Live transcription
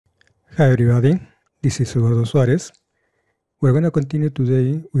Hi everybody, this is Eduardo Suarez. We're going to continue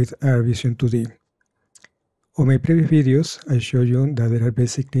today with iRVision 2D. On my previous videos, I showed you that there are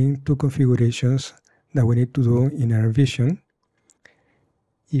basically two configurations that we need to do in iRVision.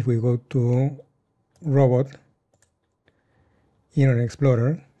 If we go to Robot, Internet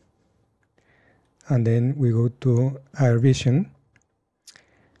Explorer, and then we go to iRVision,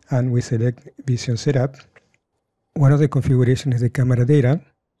 and we select Vision Setup, one of the configurations is the camera data,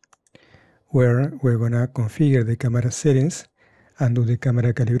 where we're going to configure the camera settings and do the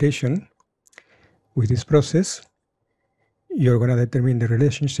camera calibration. With this process, you're going to determine the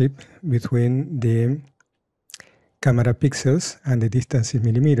relationship between the camera pixels and the distance in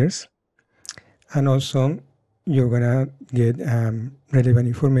millimeters. And also, you're going to get relevant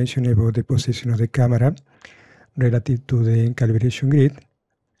information about the position of the camera relative to the calibration grid,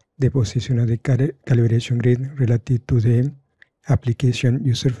 the position of the calibration grid relative to the application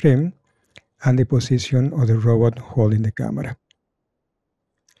user frame, and the position of the robot holding the camera.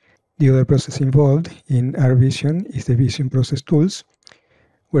 The other process involved in iRVision is the Vision Process Tools,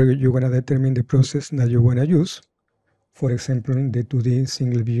 where you're going to determine the process that you want to use. For example, the 2D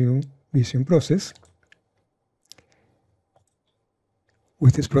single view vision process.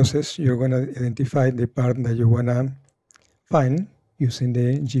 With this process, you're going to identify the part that you want to find using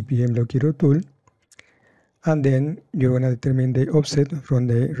the GPM locator tool. And then you're going to determine the offset from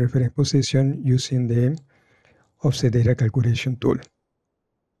the reference position using the offset data calculation tool.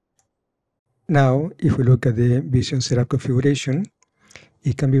 Now, if we look at the vision setup configuration,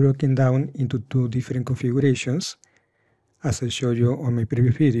 it can be broken down into two different configurations, as I showed you on my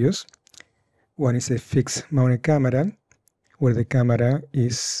previous videos. One is a fixed mounted camera, where the camera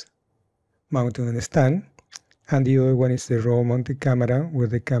is mounted on a stand, and the other one is the row mounted camera, where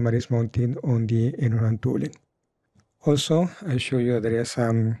the camera is mounted on the end-on tooling. Also, I show you that there is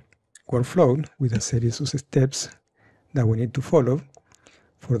some workflow with a series of steps that we need to follow.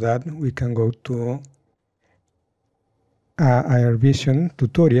 For that, we can go to iRVision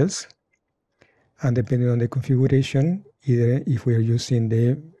tutorials, and depending on the configuration, either if we are using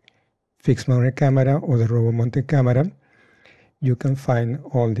the fixed mounted camera or the robo mounted camera, you can find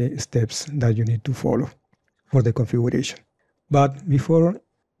all the steps that you need to follow for the configuration. But before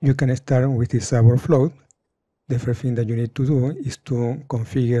you can start with this workflow, the first thing that you need to do is to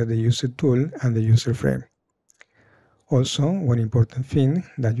configure the user tool and the user frame. Also, one important thing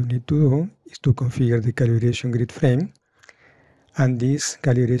that you need to do is to configure the calibration grid frame, and this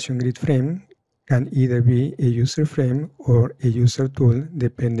calibration grid frame can either be a user frame or a user tool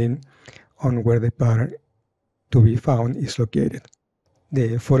depending on where the part to be found is located.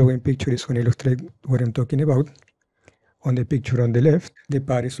 The following picture is going to illustrate what I'm talking about. On the picture on the left, the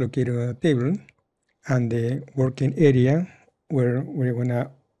part is located on a table, and the working area where we're going to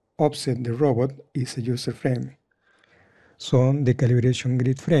offset the robot is a user frame. So the calibration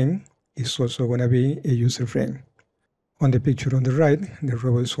grid frame is also going to be a user frame. On the picture on the right, the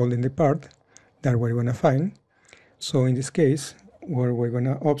robot is holding the part that we're going to find. So in this case, where we're going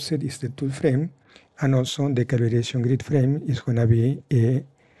to offset is the tool frame, and also the calibration grid frame is going to be a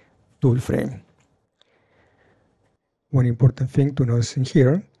tool frame. One important thing to notice in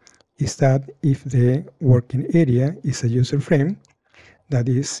here is that if the working area is a user frame, that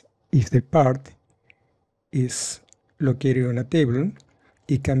is, if the part is located on a table,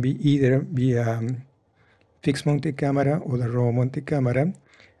 it can be either a fixed mounted camera or the row mounted camera,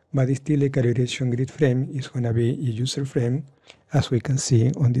 but still the calibration grid frame is going to be a user frame, as we can see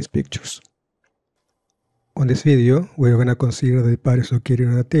on these pictures. On this video, we're going to consider the part is located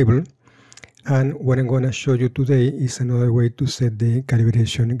on a table, and what I'm going to show you today is another way to set the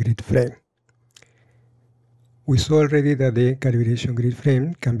calibration grid frame. We saw already that the calibration grid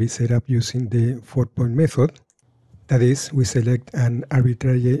frame can be set up using the 4-point method. That is, we select an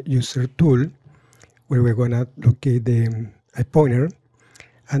arbitrary user tool where we're going to locate a pointer,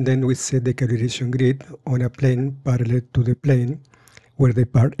 and then we set the calibration grid on a plane parallel to the plane where the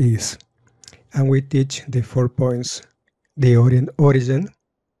part is. And we teach the 4 points: the origin,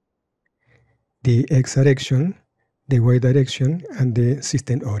 the X direction, the Y direction, and the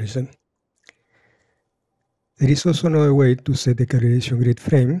system origin. There is also another way to set the calibration grid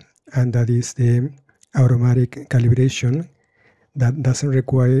frame, and that is the automatic calibration that doesn't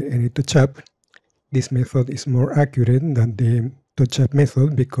require any touch-up. This method is more accurate than the touch-up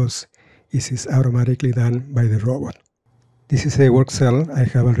method because it is automatically done by the robot. This is a work cell I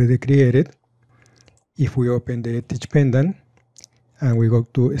have already created. If we open the Teach pendant and we go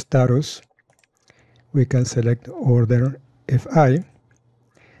to Status, we can select Order FI,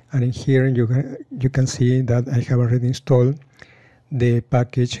 and in here you can see that I have already installed the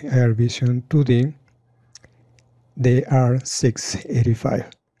package iRVision 2D, the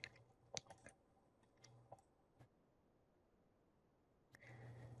R685.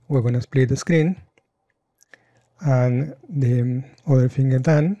 We're going to split the screen, and the other thing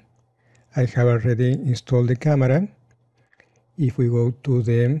done, I have already installed the camera. If we go to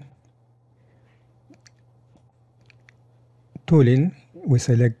the tooling, we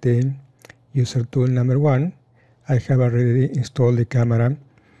select the user tool number 1. I have already installed the camera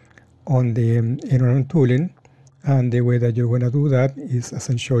on the environment tooling, and the way that you're going to do that is, as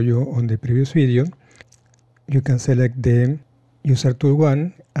I showed you on the previous video, you can select the user tool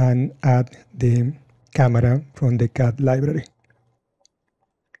 1 and add the camera from the CAD library.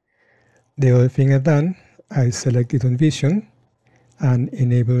 The other thing I've done, I selected on Vision and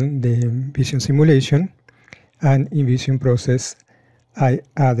enable the vision simulation, and in Vision process I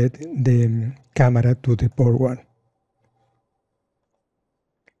added the camera to the port 1.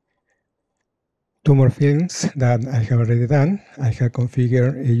 Two more things that I have already done. I have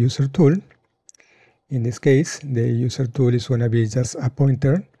configured a user tool. In this case, the user tool is going to be just a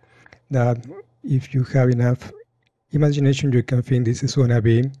pointer that, if you have enough imagination, you can think this is going to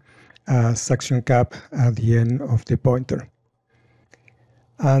be a suction cap at the end of the pointer.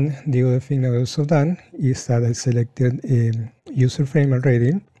 And the other thing I've also done is that I selected a user frame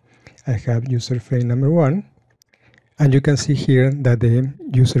already. I have user frame number 1, and you can see here that the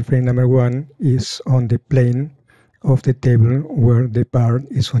user frame number 1 is on the plane of the table where the part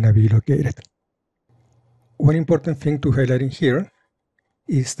is going to be located. One important thing to highlight in here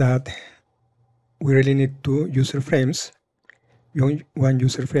is that we really need two user frames. One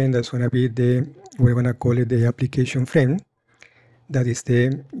user frame that's going to be we're going to call it the application frame. That is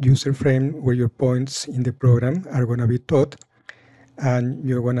the user frame where your points in the program are going to be taught. And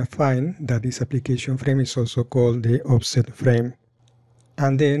you're going to find that this application frame is also called the offset frame.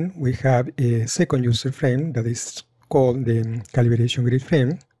 And then we have a second user frame that is called the calibration grid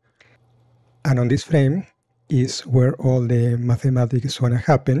frame. And on this frame is where all the mathematics is going to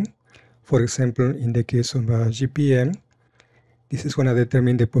happen. For example, in the case of a GPM, this is going to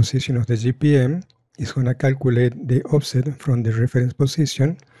determine the position of the GPM. It's going to calculate the offset from the reference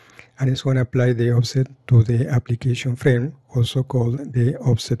position, and it's going to apply the offset to the application frame, also called the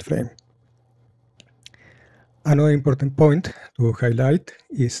offset frame. Another important point to highlight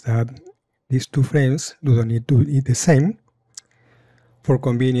is that these two frames do not need to be the same. For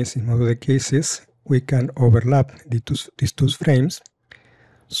convenience, in most of the cases, we can overlap these two frames.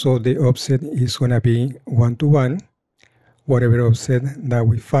 So the offset is going to be 1-to-1. Whatever offset that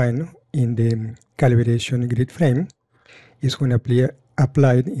we find in the calibration grid frame is going to be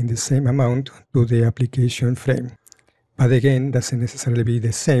applied in the same amount to the application frame. But again, doesn't necessarily be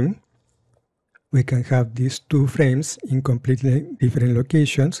the same. We can have these two frames in completely different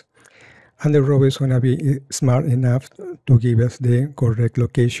locations, and the robot is going to be smart enough to give us the correct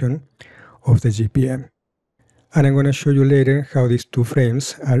location of the GPM. And I'm going to show you later how these two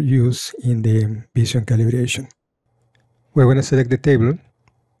frames are used in the vision calibration. We're going to select the table,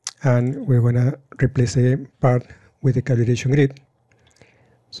 and we're going to replace the part with the calibration grid.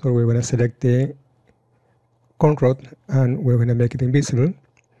 So we're going to select the cone rod, and we're going to make it invisible.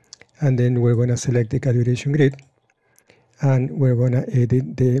 And then we're going to select the calibration grid, and we're going to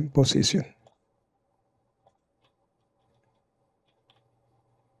edit the position.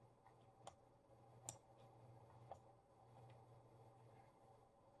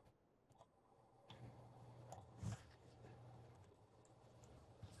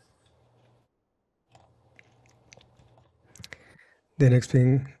 The next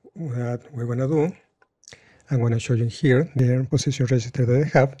thing that we're going to do, I'm going to show you here the position register that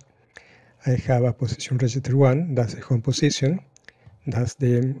I have. I have a position register 1, that's the home position. That's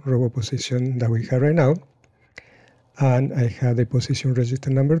the robot position that we have right now. And I have the position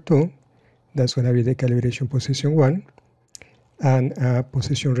register number 2, that's going to be the calibration position 1. And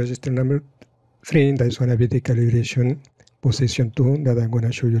position register number 3, that's going to be the calibration position 2 that I'm going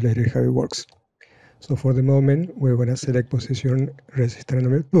to show you later how it works. So for the moment, we're going to select position register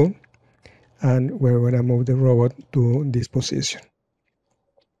number 2, and we're going to move the robot to this position.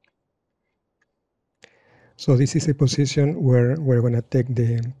 So this is a position where we're going to take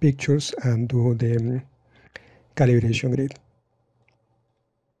the pictures and do the calibration grid.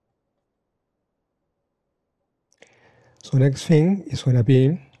 So next thing is going to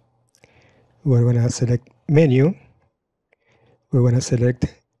be, we're going to select menu, we're going to select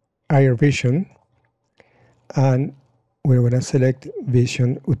iRVision, and we're going to select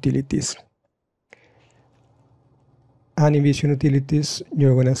Vision Utilities. And in Vision Utilities,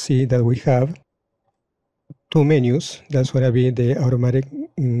 you're going to see that we have two menus. That's going to be the automatic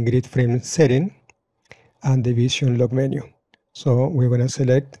grid frame setting and the vision log menu. So we're going to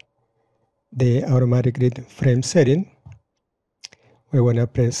select the automatic grid frame setting. We're going to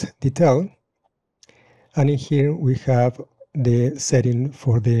press detail, and in here we have the setting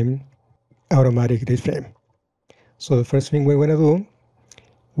for the automatic grid frame. So the first thing we're going to do,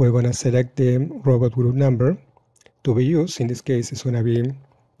 we're going to select the robot group number to be used. In this case, it's going to be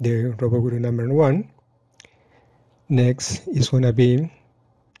the robot group number 1. Next is going to be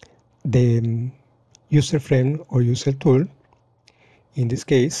the user frame or user tool. In this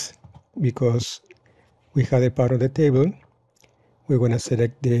case, because we have a part of the table, we're going to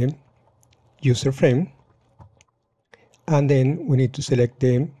select the user frame, and then we need to select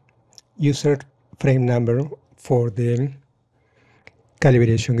the user frame number for the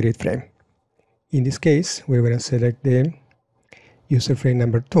calibration grid frame. In this case, we're going to select the user frame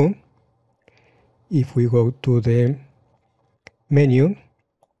number 2. If we go to the menu,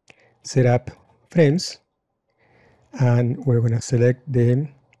 set up frames, and we're going to select the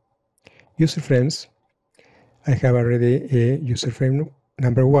user frames, I have already a user frame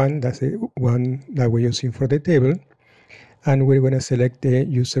number 1, that's the one that we're using for the table, and we're going to select the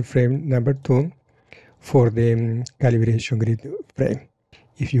user frame number 2 for the calibration grid frame.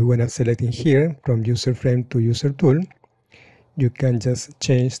 If you want to select in here from user frame to user tool, you can just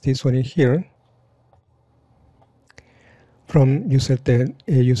change this one in here from user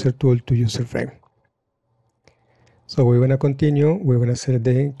tool to user frame. So we're going to continue. We're going to select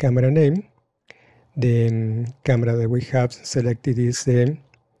the camera name. The camera that we have selected is the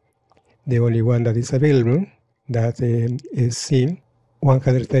only one that is available, that is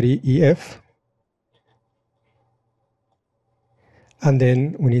C130EF. And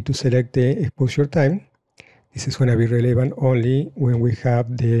then we need to select the exposure time. This is going to be relevant only when we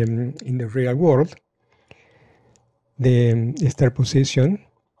have the in the real world. The start position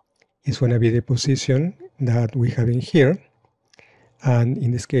is going to be the position that we have in here. And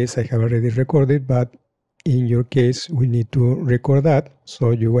in this case, I have already recorded, but in your case, we need to record that.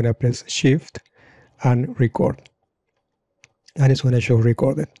 So you want to press Shift and record. And it's going to show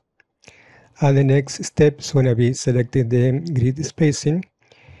recorded. And the next step is going to be selecting the grid spacing.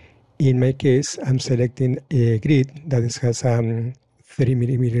 In my case, I'm selecting a grid that has 30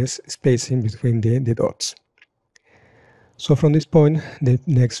 millimeters spacing between the dots. So from this point, the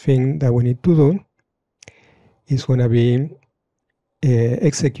next thing that we need to do is going to be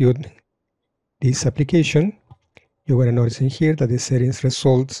execute this application. You're going to notice in here that the settings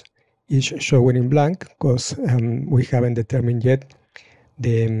results is showing in blank because we haven't determined yet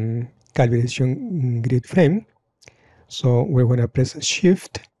the calibration grid frame. So we're going to press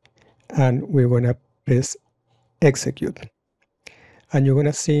Shift and we're going to press Execute. And you're going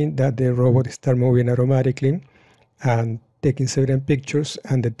to see that the robot starts moving automatically and taking several pictures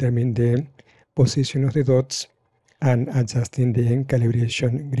and determine the position of the dots and adjusting the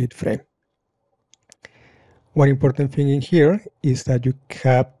calibration grid frame. One important thing in here is that you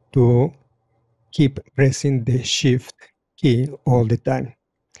have to keep pressing the Shift key all the time.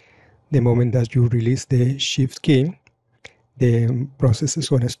 The moment that you release the Shift key, the process is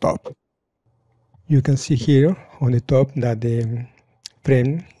going to stop. You can see here on the top that the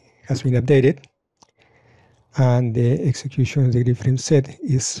frame has been updated and the execution of the grid frame set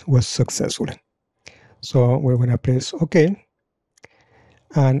was successful. So we're going to press OK.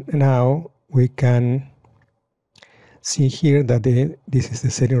 And now we can see here that this is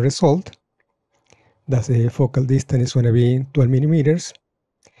the setting result. That the focal distance is going to be 12 millimeters.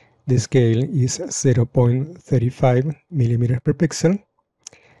 The scale is 0.35 millimeters per pixel.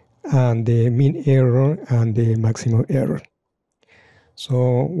 And the mean error and the maximum error.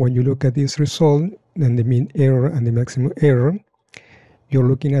 So when you look at this result, then the mean error and the maximum error, you're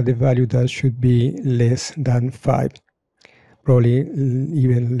looking at the value that should be less than 5, probably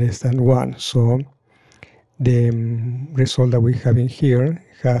even less than 1. So the result that we have in here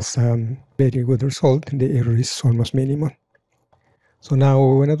has a very good result. The error is almost minimal. So now what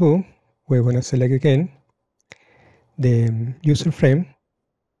we're going to do, we're going to select again the user frame.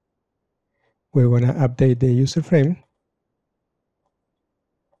 We're going to update the user frame.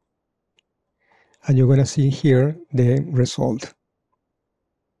 And you're going to see here the result.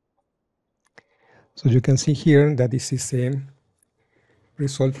 So you can see here that this is a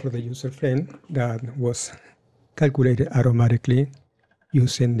result for the user frame that was calculated automatically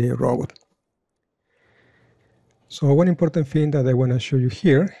using the robot. So one important thing that I want to show you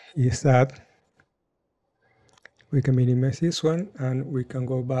here is that we can minimize this one and we can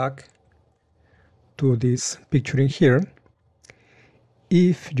go back to this picture in here.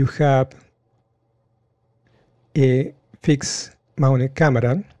 If you have a fixed mounted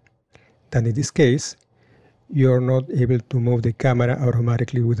camera, then in this case, you're not able to move the camera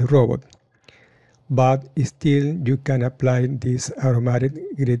automatically with the robot. But still, you can apply these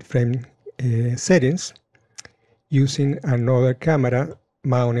automatic grid frame settings using another camera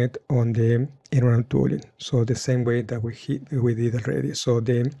mounted on the in-run tooling. So the same way that we did already. So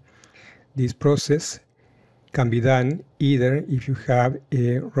this process can be done either if you have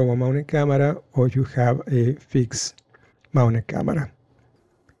a robot mounted camera or you have a fixed mounted camera.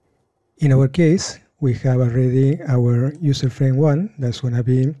 In our case, we have already our user frame 1. That's going to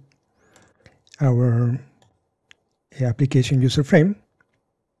be our application user frame.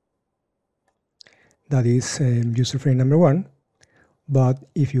 That is user frame number 1. But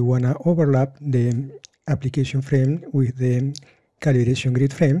if you want to overlap the application frame with the calibration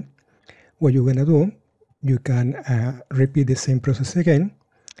grid frame, what you're going to do, you can repeat the same process again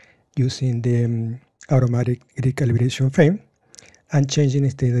using the automatic grid calibration frame and changing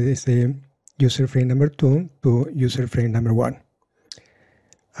instead the user frame number 2 to user frame number 1.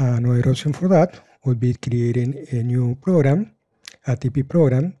 Another option for that would be creating a new program, a TP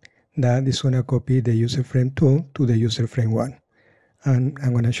program, that is going to copy the user frame 2 to the user frame 1. And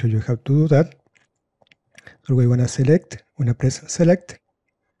I'm going to show you how to do that. So we're going to select, we're going to press select.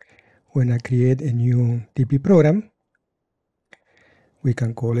 We're going to create a new TP program. We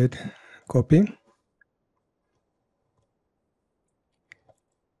can call it copy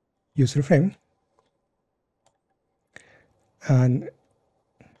user frame. And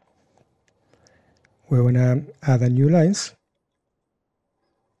we're going to add a new lines.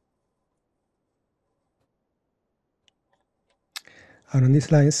 And on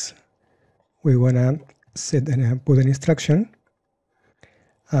these lines, we want to set and put an instruction.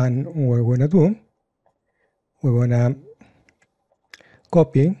 And what we're going to do, we're going to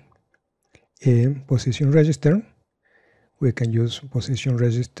copy a position register. We can use position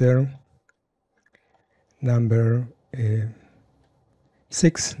register number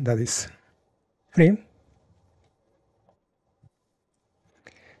 6, that is free.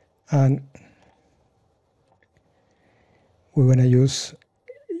 And we're going to use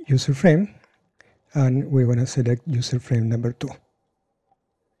user frame, and we're going to select user frame number 2.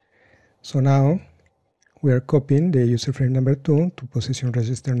 So now we are copying the user frame number 2 to position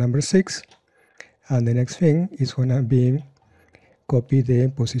register number 6, and the next thing is going to be copy the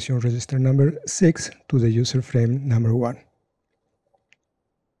position register number 6 to the user frame number 1.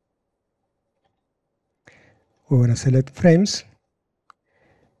 We're going to select frames.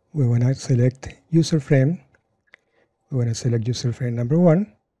 We're going to select user frame. We're going to select user frame number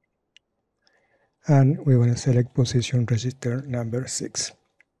 1. And we're going to select position register number 6.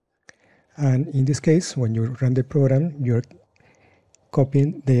 And in this case, when you run the program, you're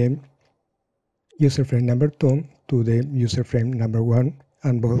copying the user frame number 2 to the user frame number 1,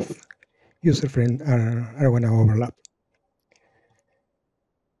 and both user frames are going to overlap.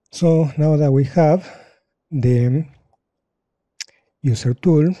 So now that we have the user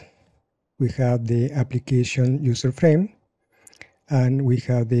tool, we have the application user frame, and we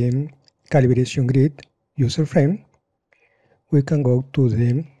have the calibration grid user frame, we can go to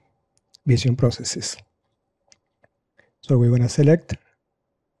the vision processes. So we're going to select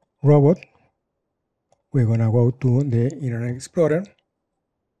robot. We're going to go to the Internet Explorer.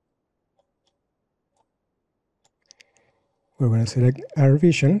 We're going to select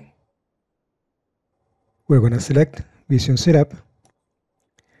iRVision. We're going to select Vision Setup,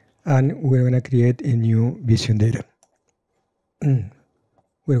 and we're going to create a new vision data.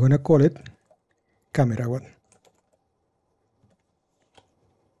 We're going to call it Camera 1.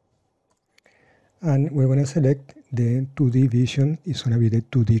 And we're going to select the 2D vision. It's going to be the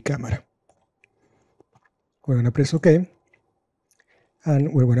 2D camera. We're going to press OK,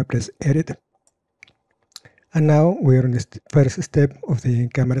 and we're going to press Edit. And now we're on the first step of the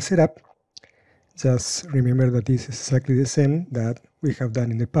camera setup. Just remember that this is exactly the same that we have done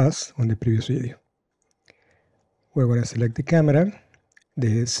in the past on the previous video. We're going to select the camera,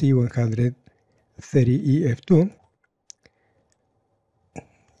 the C130EF2.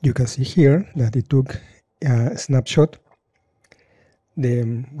 You can see here that it took a snapshot.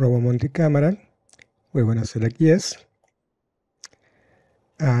 The robot mounted camera, we're going to select yes.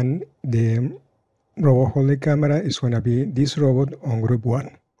 And the robot holding camera is going to be this robot on group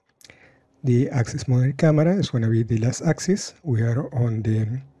 1. The axis mounted camera is going to be the last axis. We are on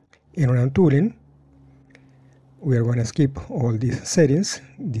the in-run tooling. We are going to skip all these settings.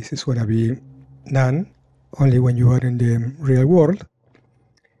 This is going to be done only when you are in the real world.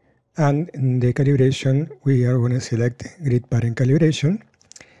 And in the calibration, we are going to select grid pattern calibration.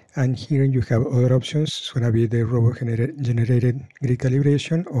 And here you have other options. It's going to be the robot generated grid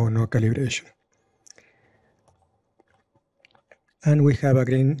calibration or no calibration. And we have a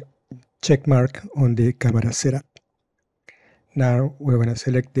green check mark on the camera setup. Now we're going to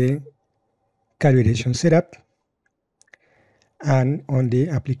select the calibration setup. And on the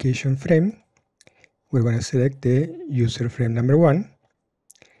application frame, we're going to select the user frame number 1.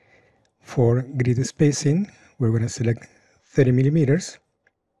 For grid spacing, we're going to select 30 millimeters.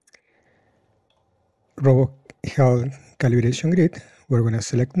 Robot health calibration grid, we're going to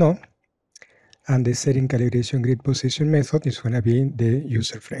select no. And the setting calibration grid position method is going to be the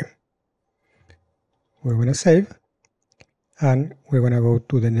user frame. We're going to save. And we're going to go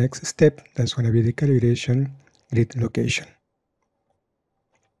to the next step. That's going to be the calibration grid location.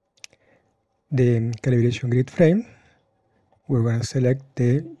 The calibration grid frame, we're going to select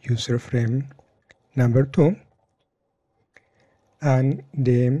the user frame number 2. And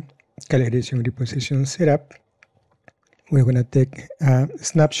the calibration grid position setup, we're going to take a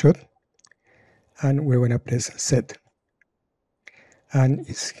snapshot and we're going to press set. And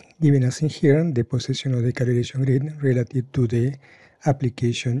it's giving us in here the position of the calibration grid relative to the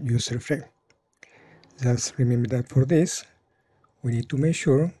application user frame. Just remember that for this, we need to make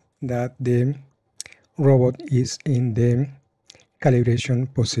sure that the robot is in the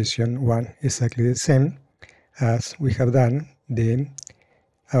calibration position 1, exactly the same as we have done the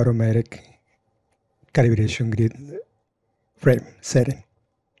automatic calibration grid frame setting.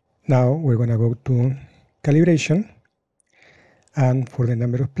 Now we're going to go to calibration, and for the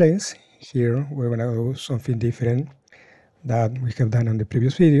number of planes, here we're going to do something different that we have done on the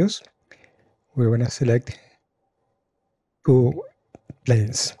previous videos. We're going to select 2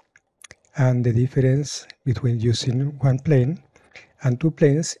 planes. And the difference between using 1 plane and 2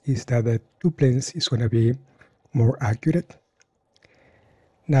 planes is that the 2 planes is going to be more accurate.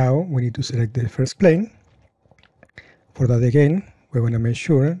 Now we need to select the first plane. For that again, we're going to make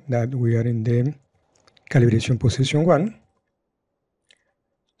sure that we are in the calibration position 1.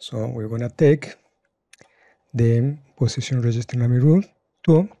 So we're going to take the position register number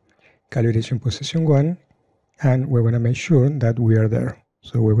 2, calibration position 1, and we're going to make sure that we are there.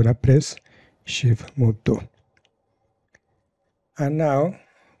 So we're going to press Shift Move 2. And now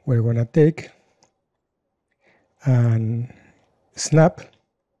we're going to take and snap,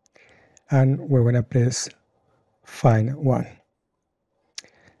 and we're going to press Find 1.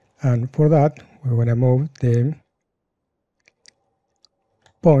 And for that, we're going to move the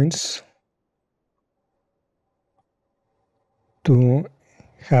points to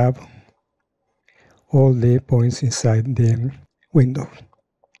have all the points inside the window.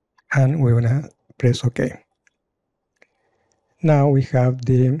 And we're going to press OK. Now we have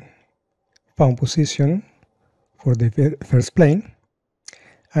the found position for the first plane.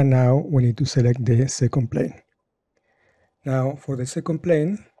 And now we need to select the second plane. Now for the second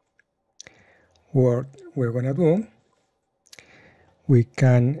plane, what we're going to do, we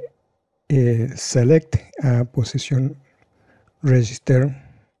can select a position register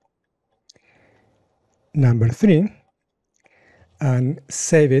number 3 and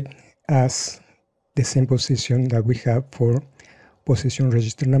save it as the same position that we have for position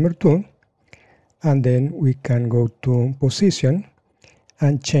register number 2. And then we can go to position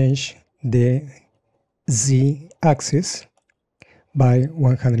and change the z-axis by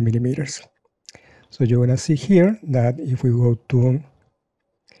 100 millimeters. So you're going to see here that if we go to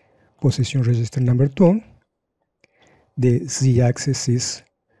position register number 2, the z-axis is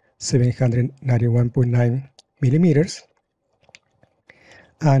 791.9 millimeters.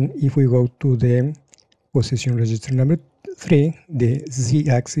 And if we go to the position register number 3, the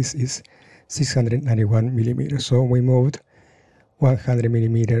z-axis is 691 millimeters. So we moved 100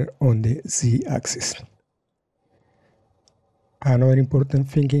 millimeters on the z-axis. Another important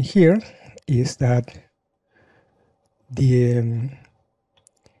thing in here is that the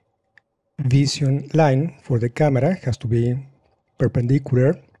vision line for the camera has to be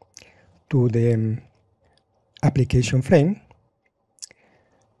perpendicular to the application frame,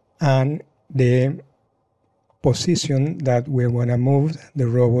 and the position that we want to move the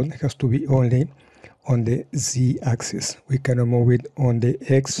robot has to be only on the z-axis. We cannot move it on the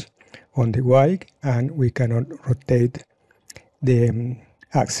x, on the y, and we cannot rotate the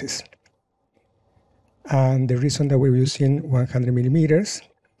axis. And the reason that we're using 100 millimeters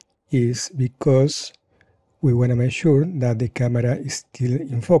is because we want to make sure that the camera is still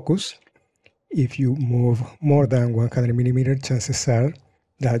in focus. If you move more than 100 millimeters, chances are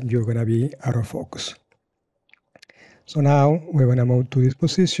that you're going to be out of focus. So now we're going to move to this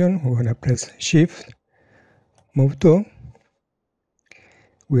position. We're going to press Shift, Move 2.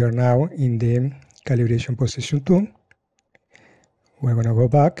 we are now in the calibration position 2. We're going to go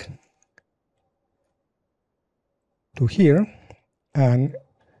back to here, and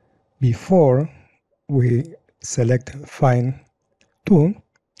before we select fine tune,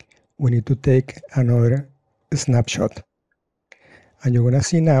 we need to take another snapshot. And you're going to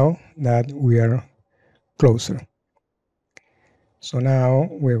see now that we are closer. So now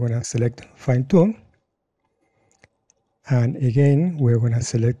we're going to select fine tune. And again, we're going to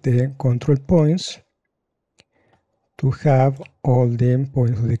select the control points to have all the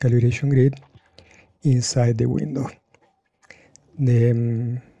points of the calibration grid inside the window.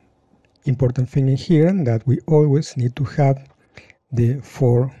 The important thing in here that we always need to have the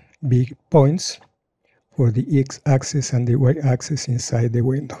 4 big points for the x-axis and the y-axis inside the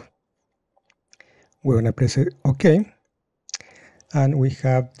window. We're going to press OK, and we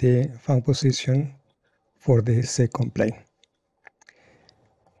have the found position for the second plane.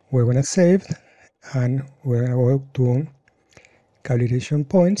 We're going to save, and we're going to go to calibration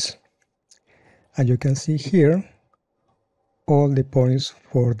points, and you can see here all the points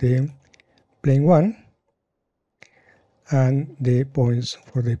for the plane 1 and the points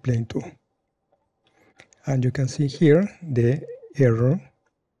for the plane 2. And you can see here the error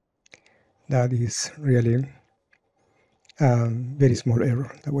that is really very small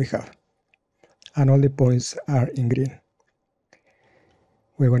error that we have. And all the points are in green.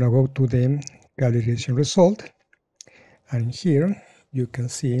 We're going to go to the calibration result. And here you can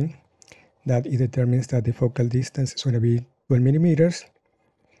see that it determines that the focal distance is going to be 12 millimeters.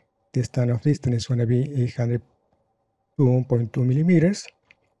 The standoff distance is going to be 802.2 millimeters.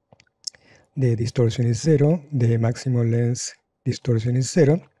 The distortion is 0. The maximum lens distortion is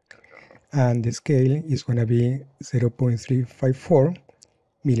 0. And the scale is going to be 0.354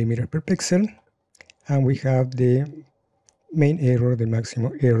 millimeter per pixel. And we have the main error, the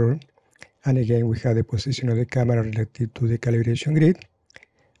maximum error. And again, we have the position of the camera relative to the calibration grid,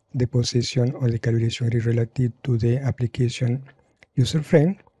 the position of the calibration grid relative to the application user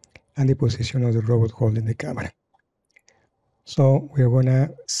frame, and the position of the robot holding the camera. So we're going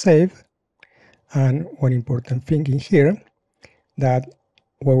to save. And one important thing in here, that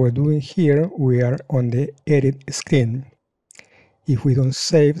what we're doing here, we are on the edit screen. If we don't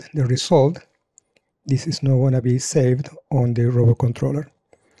save the result, this is not going to be saved on the robot controller.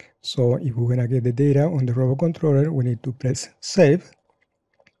 So if we're going to get the data on the robot controller, we need to press save,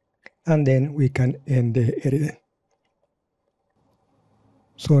 and then we can end the editing.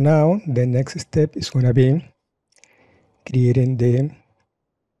 So now the next step is going to be creating the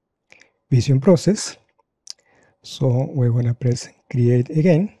vision process. So we're going to press create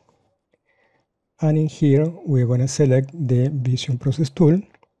again, and in here we're going to select the vision process tool,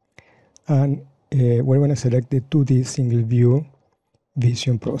 and we're going to select the 2D single view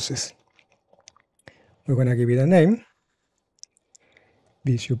vision process. We're going to give it a name,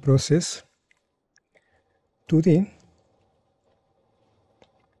 vision process 2D,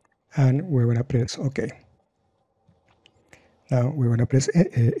 and we're going to press OK. Now we're going to press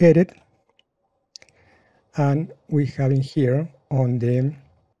edit, and we have in here on the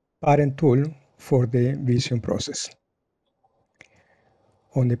parent tool for the vision process.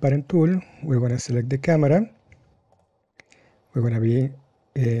 On the parent tool, we're going to select the camera. We're going to be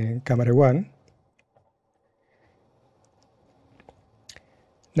camera 1.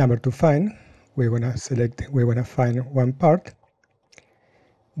 Number to find, we're going to find one part.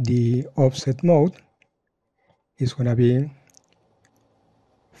 The offset mode is going to be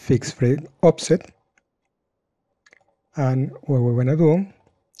fixed frame offset. And what we're going to do,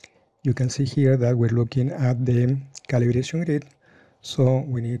 you can see here that we're looking at the calibration grid. So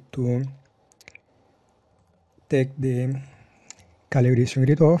we need to take the calibration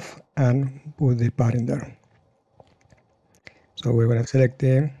grid off and put the pattern there. So we're going to select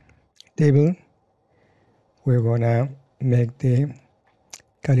the table. We're going to make the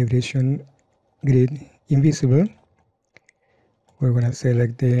calibration grid invisible. We're going to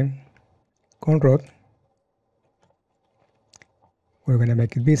select the con rod. We're going to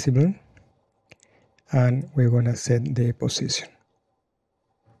make it visible, and we're going to set the position.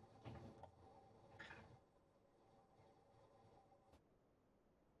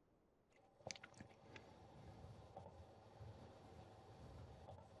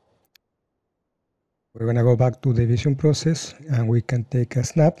 We're going to go back to the vision process, and we can take a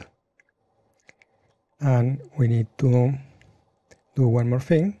snap. And we need to do one more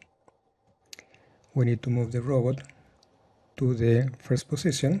thing. We need to move the robot to the first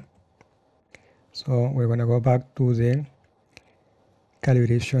position. So we're going to go back to the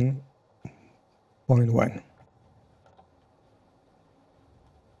calibration point 1.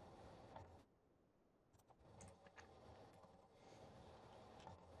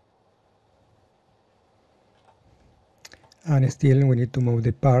 And still we need to move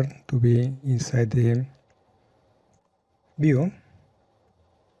the part to be inside the view.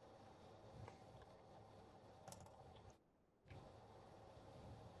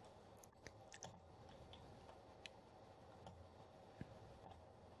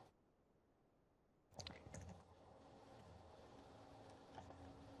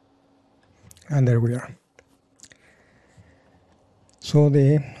 And there we are. So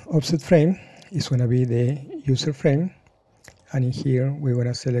the offset frame is going to be the user frame, and in here we're going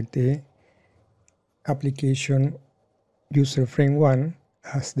to select the application user frame 1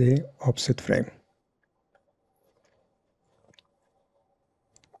 as the offset frame.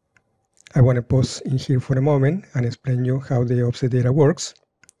 I want to pause in here for a moment and explain you how the offset data works.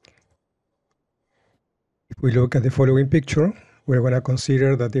 If we look at the following picture, we're going to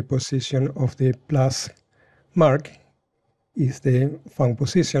consider that the position of the plus mark is the found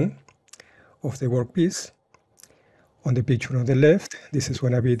position of the workpiece. On the picture on the left, this is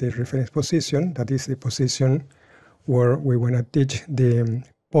going to be the reference position. That is the position where we want to teach the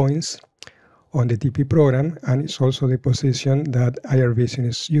points on the TP program, and it's also the position that iRVision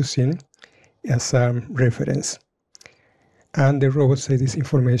is using as a reference. And the robot saves this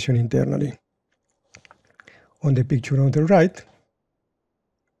information internally. On the picture on the right,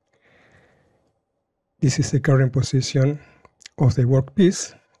 this is the current position of the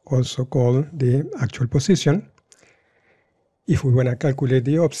workpiece, also called the actual position. If we want to calculate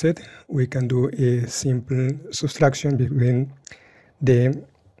the offset, we can do a simple subtraction between the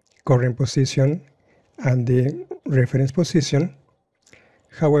current position and the reference position.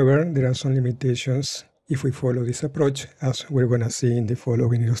 However, there are some limitations if we follow this approach, as we're going to see in the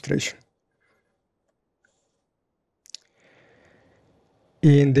following illustration.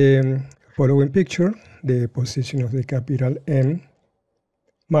 In the following picture, the position of the capital M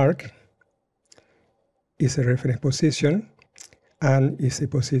mark is a reference position and is a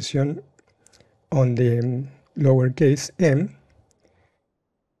position on the lowercase m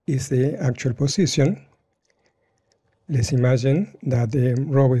is the actual position. Let's imagine that the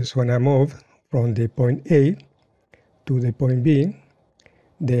robot is going to move from the point A to the point B,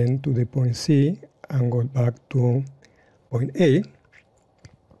 then to the point C, and go back to point A.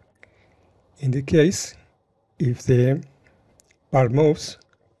 In the case, if the part moves,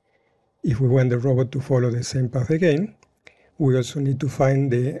 if we want the robot to follow the same path again, we also need to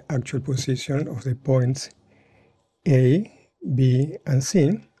find the actual position of the points A, B, and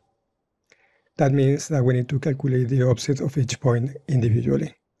C. That means that we need to calculate the offset of each point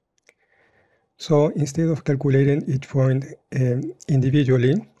individually. So instead of calculating each point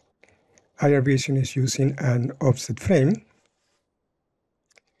individually, iRVision is using an offset frame.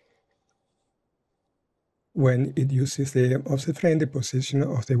 When it uses the offset frame, the position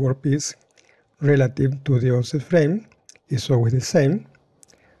of the workpiece relative to the offset frame is always the same.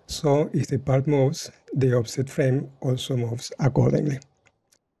 So if the part moves, the offset frame also moves accordingly.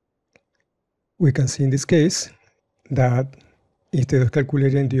 We can see in this case that instead of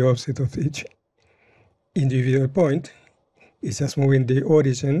calculating the offset of each individual point, it's just moving the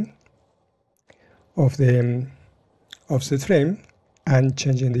origin of the offset frame and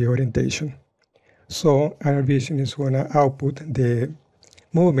changing the orientation. So iRVision is going to output the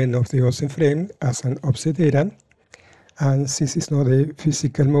movement of the offset frame as an offset data, and since it's not the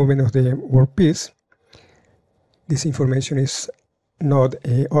physical movement of the workpiece, this information is not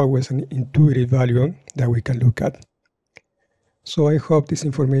always an intuitive value that we can look at. So I hope this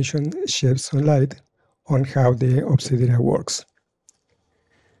information sheds some light on how the offset data works.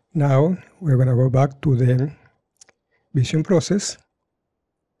 Now we're going to go back to the vision process,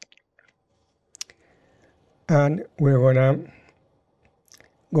 and we're going to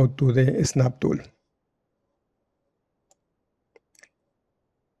go to the snap tool.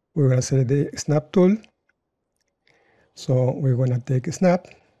 We're going to select the snap tool. So we're going to take a snap,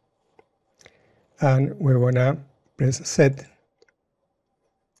 and we're going to press set,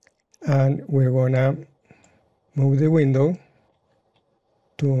 and we're going to move the window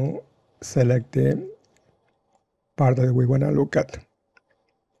to select the part that we want to look at.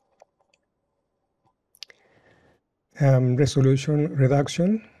 Resolution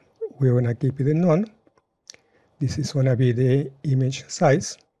reduction, we're going to keep it in none. This is going to be the image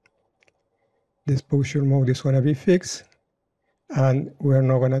size. The exposure mode is going to be fixed, and we're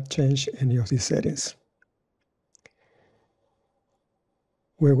not going to change any of these settings.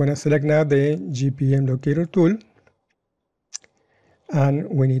 We're going to select now the GPM locator tool, and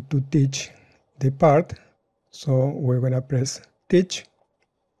we need to teach the part. So we're going to press teach,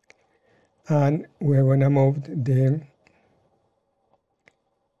 and we're going to move the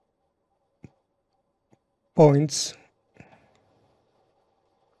points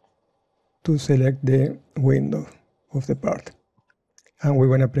to select the window of the part. And we're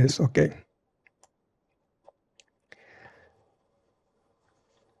going to press OK.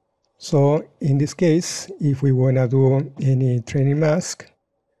 So in this case, if we want to do any training mask,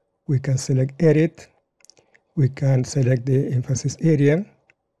 we can select Edit. We can select the emphasis area.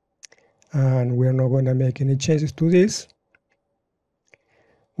 And we're not going to make any changes to this.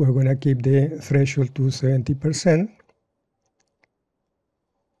 We're going to keep the threshold to 70%.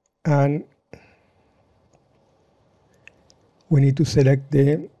 And we need to select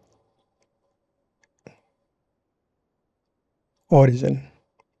the origin.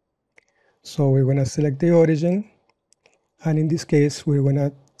 So we're going to select the origin. And in this case, we're going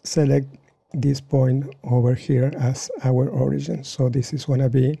to select this point over here as our origin. So this is going to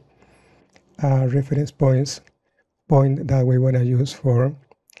be a reference point that we want to use for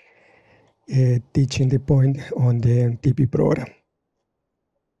teaching the point on the TP program.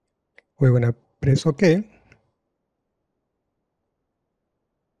 We're going to press OK.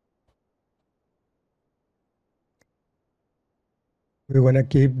 We want to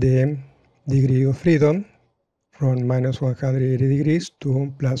keep the degree of freedom from minus 180 degrees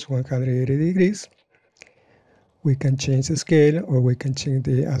to plus 180 degrees. We can change the scale, or we can change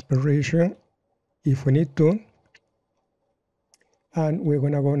the aspect ratio if we need to. And we're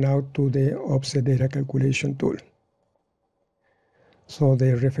going to go now to the offset data calculation tool. So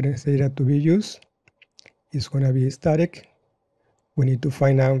the reference data to be used is going to be static. We need to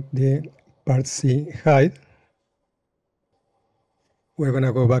find out the part C height. We're going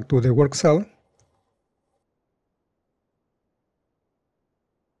to go back to the work cell.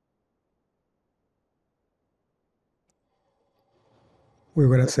 We're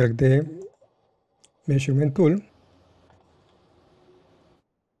going to select the measurement tool.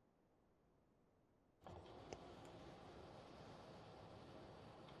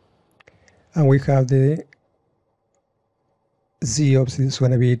 And we have the Z offset is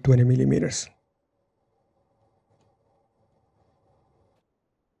going to be 20 millimeters.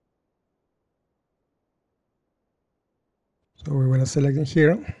 So we're going to select in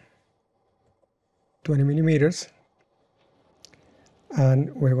here 20 millimeters.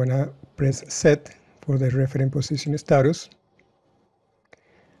 And we're going to press set for the reference position status.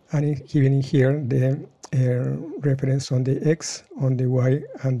 And even in here, the reference on the X, on the Y,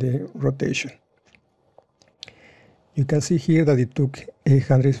 and the rotation. You can see here that it took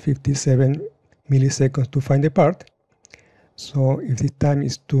 857 milliseconds to find the part. So if the time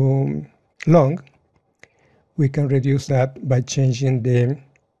is too long, we can reduce that by changing the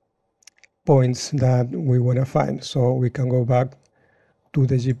points that we want to find. So we can go back to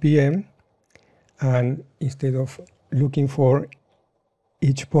the GPM, and instead of looking for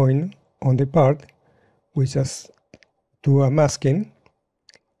each point on the part, we just do a masking.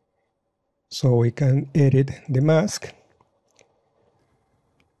 So we can edit the mask.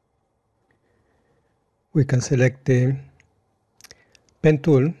 We can select the pen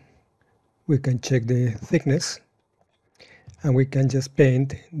tool. We can check the thickness, and we can just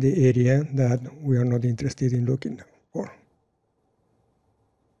paint the area that we are not interested in looking for.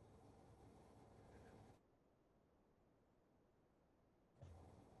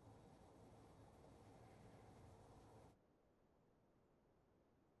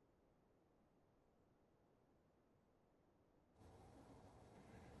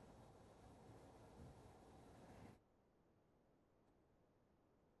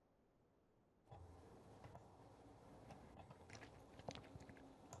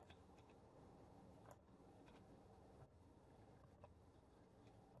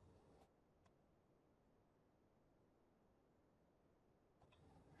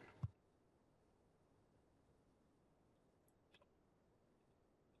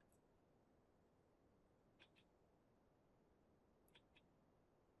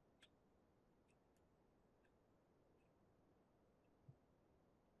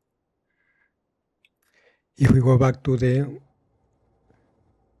 If we go back to the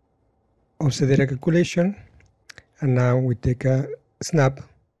offset data calculation, and now we take a snap,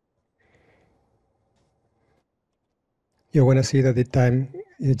 you're going to see that the time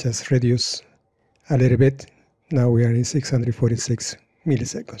is just reduced a little bit. Now we are in 646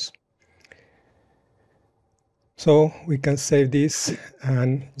 milliseconds. So we can save this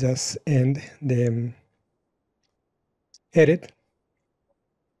and just end the edit.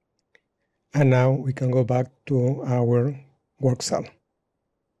 And now we can go back to our work cell.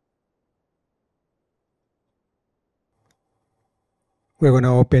 We're going to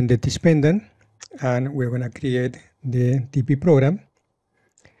open the teach pendant, and we're going to create the TP program.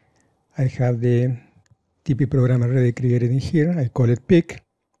 I have the TP program already created in here. I call it pick.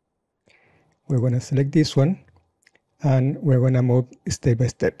 we're going to select this one, and we're going to move step by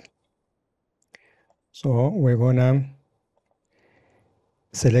step. So we're going to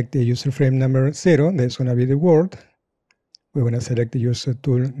select the user frame number 0, that's going to be the word. We're going to select the user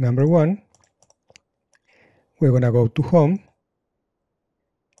tool number 1. We're going to go to home.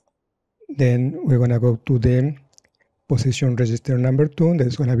 Then we're going to go to the position register number 2,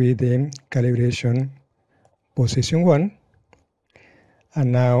 that's going to be the calibration position 1. And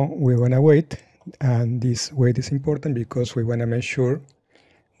now we're going to wait, and this wait is important because we want to make sure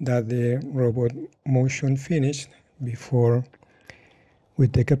that the robot motion finished before we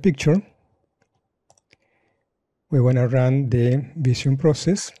take a picture. We want to run the vision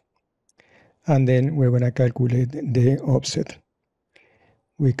process, and then we're going to calculate the offset.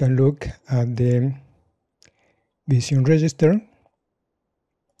 We can look at the vision register,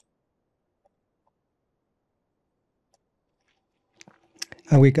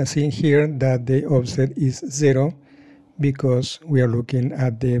 and we can see here that the offset is 0 because we are looking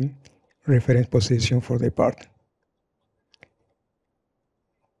at the reference position for the part.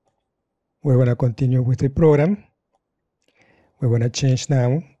 We're going to continue with the program. We're going to change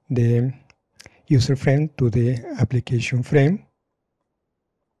now the user frame to the application frame.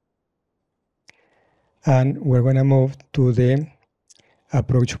 And we're going to move to the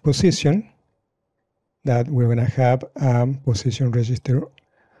approach position, that we're going to have position register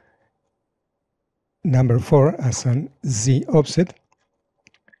number 4 as an Z offset.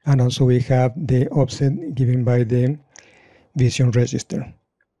 And also we have the offset given by the vision register.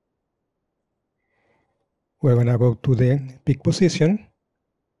 We're going to go to the peak position,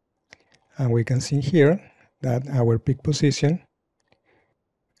 and we can see here that our peak position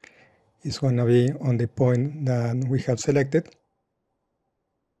is going to be on the point that we have selected.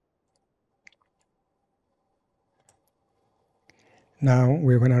 Now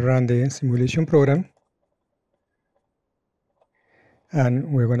we're going to run the simulation program,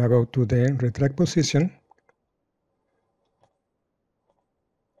 and we're going to go to the retract position,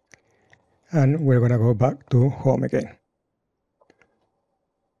 and we're going to go back to home again.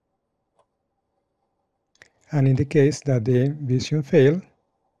 And in the case that the vision failed,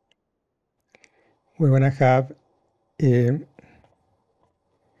 we're going to have a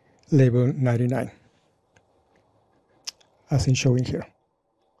label 99, as in showing here.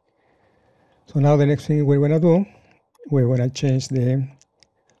 So now the next thing we're going to do, we're going to change the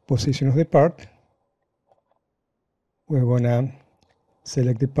position of the part. We're going to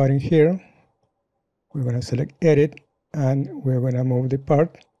select the part in here. We're going to select edit, and we're going to move the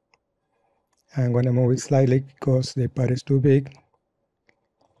part. I'm going to move it slightly because the part is too big,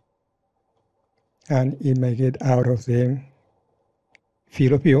 and it may get out of the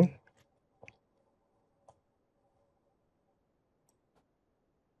field of view.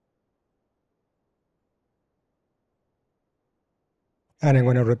 And I'm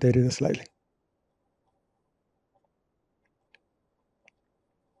going to rotate it slightly.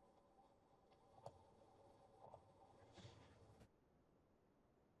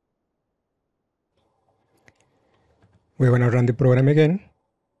 We're going to run the program again.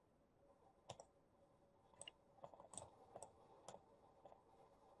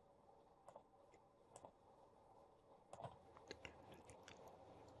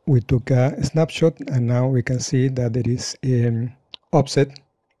 We took a snapshot, and now we can see that there is an offset.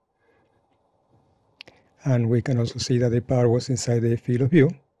 And we can also see that the part was inside the field of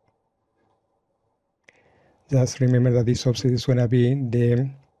view. Just remember that this offset is going to be the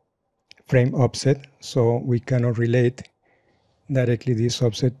frame offset, so we cannot relate directly this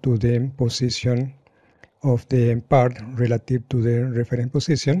offset to the position of the part relative to the reference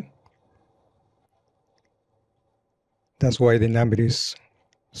position. That's why the number is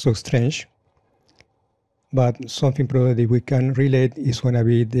so strange. But something probably we can relate is going to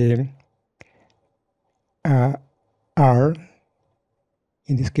be the R.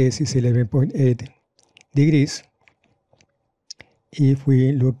 In this case is 11.8 degrees. If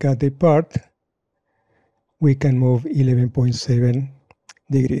we look at the part, we can move 11.7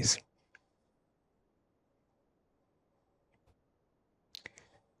 degrees.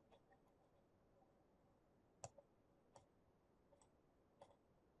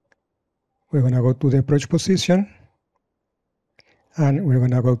 We're going to go to the approach position, and we're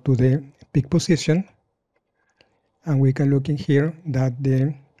going to go to the peak position, and we can look in here that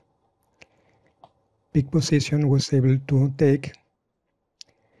the peak position was able to take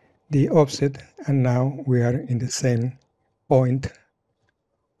the offset, and now we are in the same point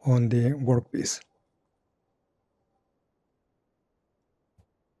on the workpiece.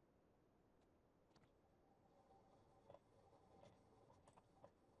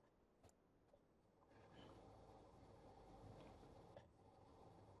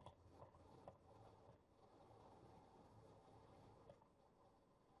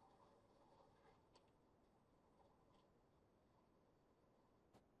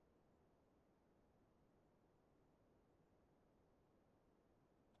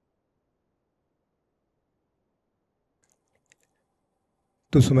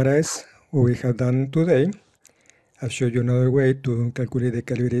 To summarize what we have done today, I've showed you another way to calculate the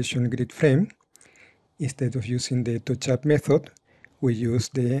calibration grid frame. Instead of using the touch-up method, we use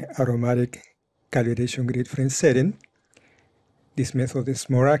the automatic calibration grid frame setting. This method is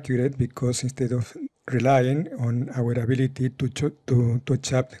more accurate because instead of relying on our ability to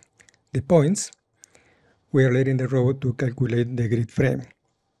touch up the points, we are letting the robot to calculate the grid frame.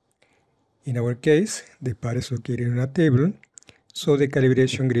 In our case, the part is located on a table, so the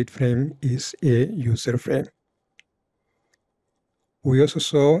calibration grid frame is a user frame. We also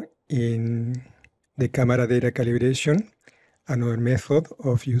saw in the camera data calibration another method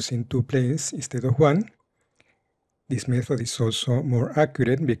of using two planes instead of one. This method is also more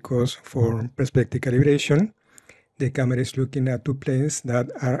accurate because for perspective calibration, the camera is looking at two planes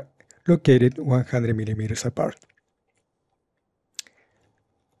that are located 100 millimeters apart.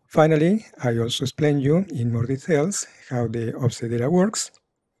 Finally, I also explained you in more details how the offset data works.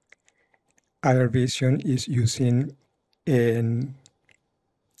 iRVision is using an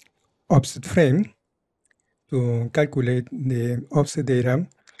offset frame to calculate the offset data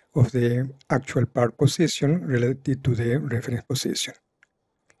of the actual part position related to the reference position.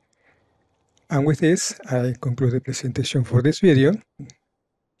 And with this, I conclude the presentation for this video.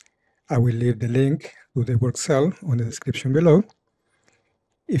 I will leave the link to the work cell on the description below.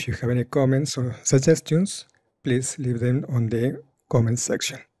 If you have any comments or suggestions, please leave them on the comment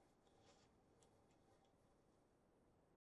section.